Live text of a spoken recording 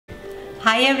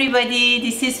Hi everybody,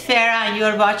 this is Farah and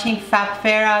you're watching Fab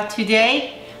Farah.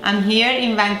 Today I'm here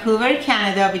in Vancouver,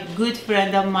 Canada with a good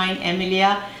friend of mine,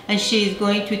 Emilia, and she is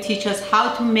going to teach us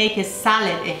how to make a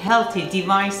salad, a healthy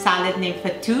divine salad named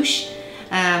Fattosh.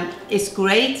 It's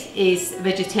great, it's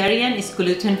vegetarian, it's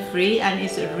gluten-free, and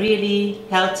it's a really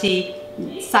healthy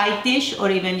side dish,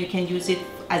 or even you can use it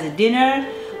as a dinner,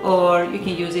 or you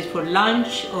can use it for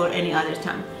lunch or any other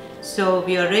time. So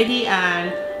we are ready,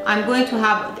 and I'm going to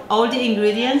have all the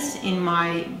ingredients in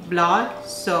my blog,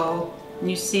 so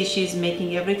you see she's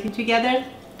making everything together.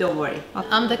 Don't worry.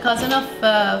 I'm the cousin of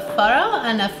Farah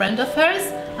and a friend of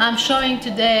hers. I'm showing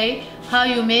today how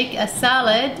you make a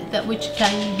salad that which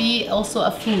can be also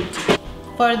a food.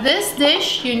 For this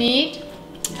dish you need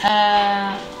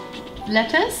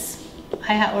lettuce.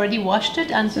 I have already washed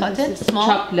it and cut it small.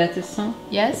 Chopped lettuce, huh?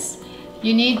 Yes.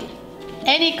 You need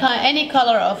any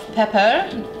color of pepper,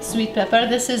 sweet pepper.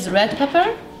 This is red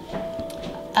pepper.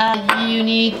 You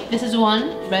need, this is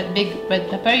one big red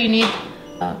pepper. You need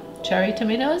cherry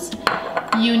tomatoes.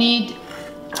 You need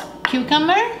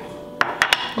cucumber.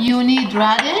 You need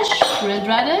radish, red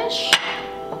radish,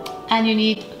 and you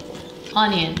need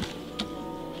onion.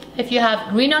 If you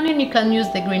have green onion, you can use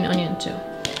the green onion too.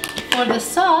 For the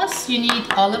sauce, you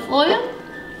need olive oil,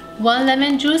 1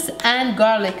 lemon juice, and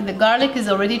garlic. The garlic is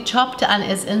already chopped and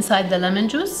is inside the lemon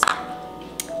juice.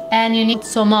 And you need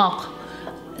sumac,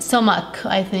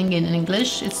 I think in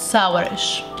English. It's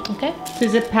sourish. Okay? So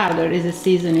it's a powder, it's a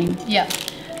seasoning. Yeah.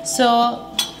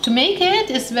 So to make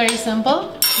it, it's very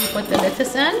simple. You put the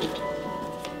lettuce in.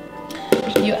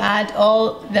 You add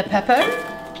all the pepper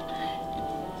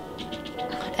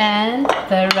and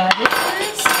the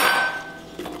radishes.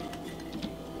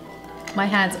 My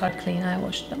hands are clean, I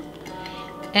washed them.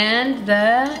 And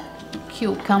the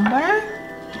cucumber.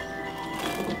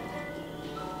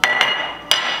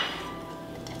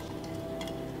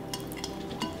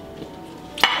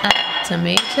 And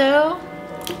tomato.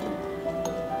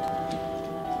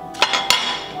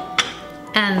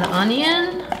 And the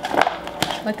onion.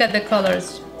 Look at the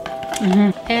colors.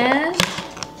 And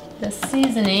the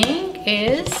seasoning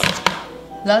is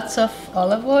lots of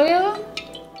olive oil.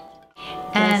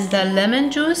 And the lemon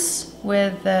juice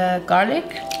with the garlic.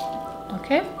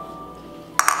 Okay.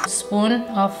 A spoon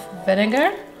of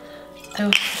vinegar.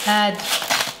 Add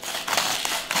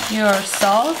your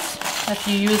salt. If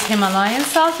you use Himalayan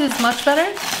salt, is much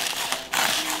better.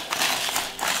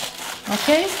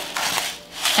 Okay.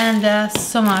 And the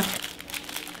sumac.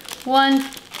 1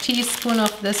 teaspoon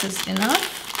of this is enough.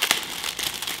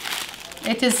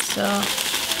 It is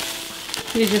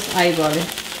You just eyeball it.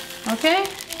 okay.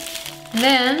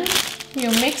 Then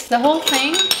you mix the whole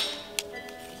thing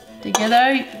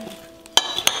together.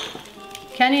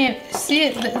 Can you see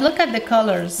it? Look at the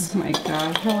colors. Oh my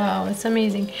God. Wow, it's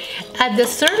amazing. At the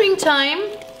serving time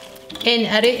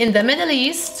in the Middle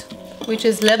East, which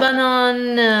is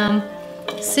Lebanon,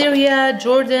 Syria,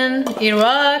 Jordan,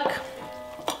 Iraq,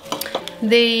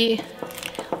 they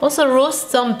also roast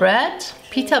some bread,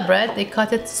 pita bread. They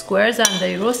cut it squares and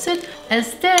they roast it.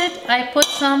 Instead, I put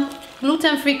some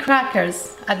gluten-free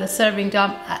crackers at the serving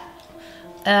time.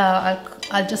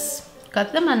 I'll just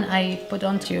cut them and I put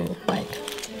onto like.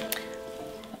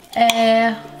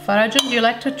 Farajun, do you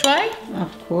like to try?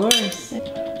 Of course.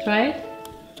 Try it.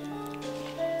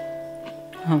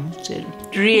 Oh, it's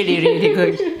really, really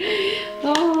good.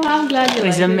 Oh, I'm glad you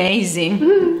It's like amazing.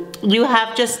 You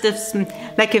have just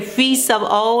like a feast of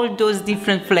all those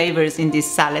different flavors in this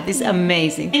salad. It's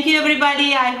amazing. Thank you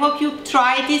everybody. I hope you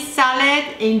try this salad,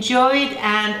 enjoy it,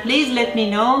 and please let me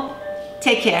know.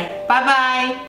 Take care. Bye bye.